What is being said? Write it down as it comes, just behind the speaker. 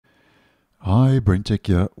Hi, BrenTech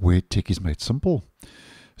here, where tech is made simple.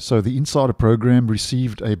 So the Insider program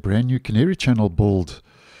received a brand new Canary channel build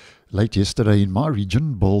late yesterday in my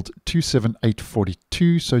region, build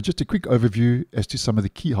 27842. So just a quick overview as to some of the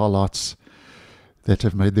key highlights that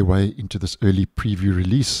have made their way into this early preview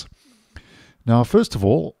release. Now, first of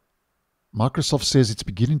all, Microsoft says it's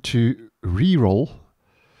beginning to re-roll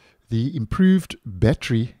the improved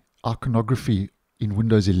battery iconography in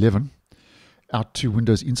Windows 11 out to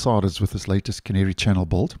Windows Insiders with this latest Canary channel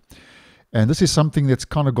build. And this is something that's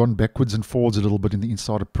kind of gone backwards and forwards a little bit in the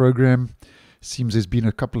Insider program. Seems there's been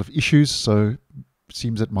a couple of issues, so it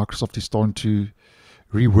seems that Microsoft is starting to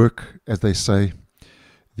rework, as they say,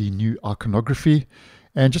 the new iconography.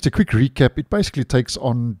 And just a quick recap, it basically takes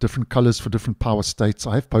on different colors for different power states.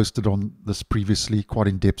 I have posted on this previously quite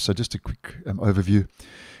in depth, so just a quick overview.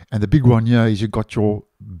 And the big one here is you've got your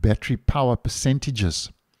battery power percentages.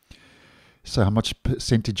 So how much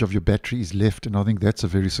percentage of your battery is left, and I think that's a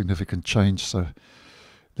very significant change. So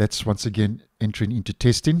that's once again entering into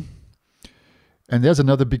testing. And there's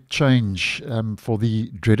another big change for the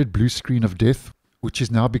dreaded blue screen of death, which is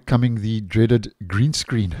now becoming the dreaded green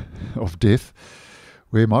screen of death,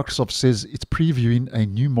 where Microsoft says it's previewing a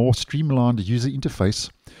new, more streamlined user interface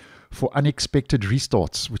for unexpected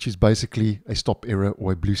restarts, which is basically a stop error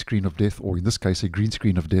or a blue screen of death, or in this case, a green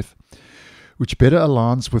screen of death, which better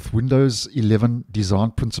aligns with Windows 11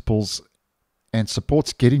 design principles and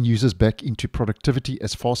supports getting users back into productivity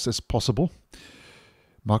as fast as possible.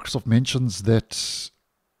 Microsoft mentions that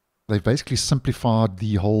they've basically simplified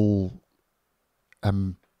the whole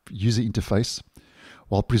user interface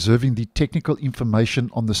while preserving the technical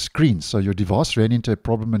information on the screen. So your device ran into a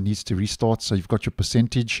problem and needs to restart, so you've got your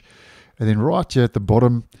percentage. And then right here at the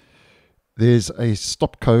bottom, there's a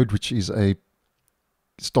stop code, which is a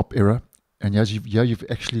stop error. And you've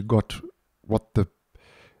actually got what the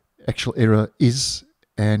actual error is,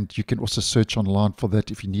 and you can also search online for that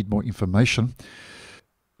if you need more information.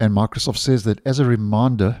 And Microsoft says that as a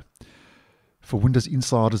reminder for Windows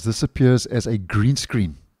Insiders, this appears as a green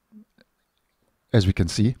screen, as we can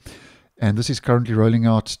see. And this is currently rolling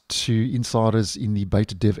out to Insiders in the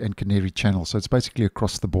beta dev and Canary channel. So it's basically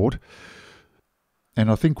across the board. And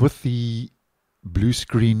I think with the blue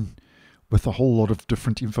screen, with a whole lot of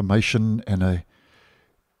different information and a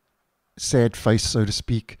sad face, so to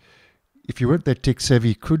speak, if you weren't that tech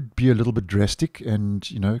savvy, could be a little bit drastic and,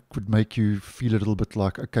 could make you feel a little bit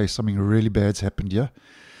like, okay, something really bad's happened here.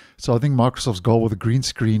 So I think Microsoft's goal with the green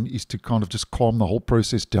screen is to kind of just calm the whole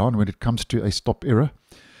process down when it comes to a stop error.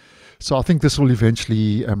 So I think this will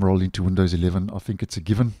eventually roll into Windows 11. I think it's a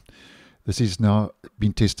given. This is now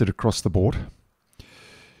being tested across the board.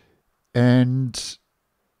 And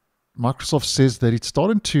Microsoft says that it's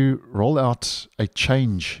starting to roll out a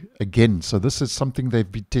change again. So this is something they've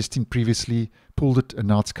been testing previously, pulled it, and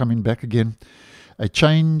now it's coming back again. A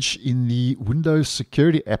change in the Windows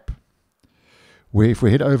Security app, where if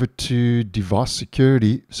we head over to Device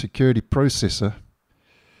Security Processor,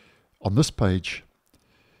 on this page,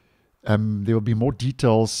 there will be more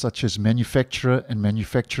details such as manufacturer and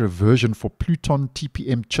manufacturer version for Pluton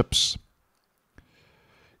TPM chips.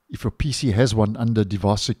 If your PC has one, under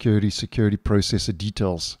Device Security Processor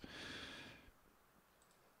Details.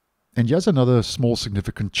 And here's another small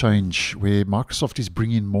significant change where Microsoft is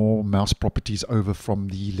bringing more mouse properties over from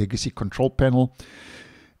the legacy control panel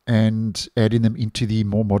and adding them into the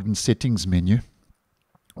more modern settings menu,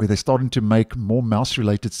 where they're starting to make more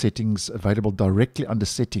mouse-related settings available directly under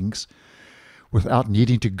settings without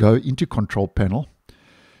needing to go into control panel.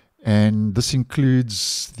 And this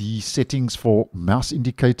includes the settings for mouse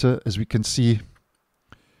indicator, as we can see,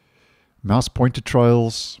 mouse pointer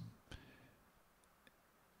trails,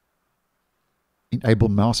 enable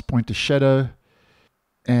mouse pointer shadow,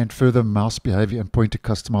 and further mouse behavior and pointer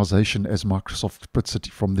customization, as Microsoft puts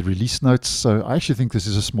it from the release notes. So I actually think this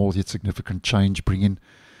is a small yet significant change, bringing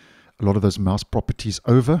a lot of those mouse properties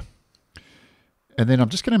over. And then I'm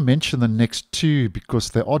just going to mention the next two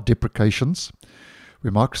because there are deprecations,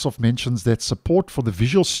 where Microsoft mentions that support for the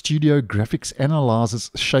Visual Studio Graphics Analyzer's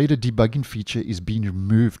shader debugging feature is being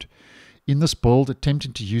removed. In this build,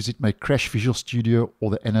 attempting to use it may crash Visual Studio or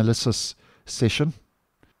the analysis session.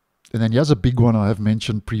 And then here's a big one I have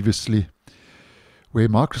mentioned previously, where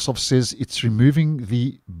Microsoft says it's removing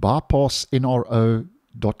the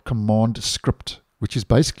bypassnro.command script, which is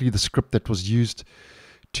basically the script that was used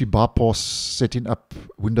to bypass setting up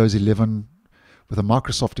Windows 11 with a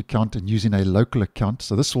Microsoft account and using a local account.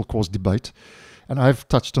 So this will cause debate. And I've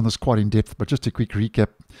touched on this quite in depth, but just a quick recap.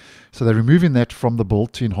 So they're removing that from the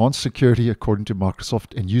build to enhance security according to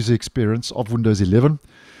Microsoft and user experience of Windows 11.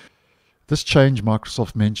 This change,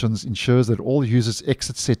 Microsoft mentions, ensures that all users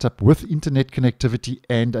exit setup with internet connectivity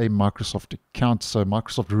and a Microsoft account. So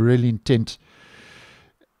Microsoft really intent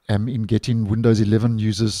in getting Windows 11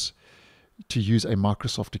 users to use a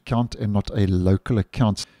Microsoft account and not a local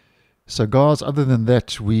account. So guys, other than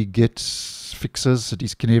that, we get fixes. It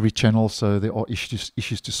is Canary channel, so there are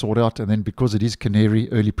issues to sort out. And then because it is Canary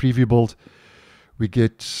early preview build, we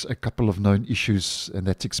get a couple of known issues, and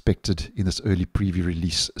that's expected in this early preview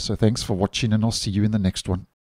release. So thanks for watching, and I'll see you in the next one.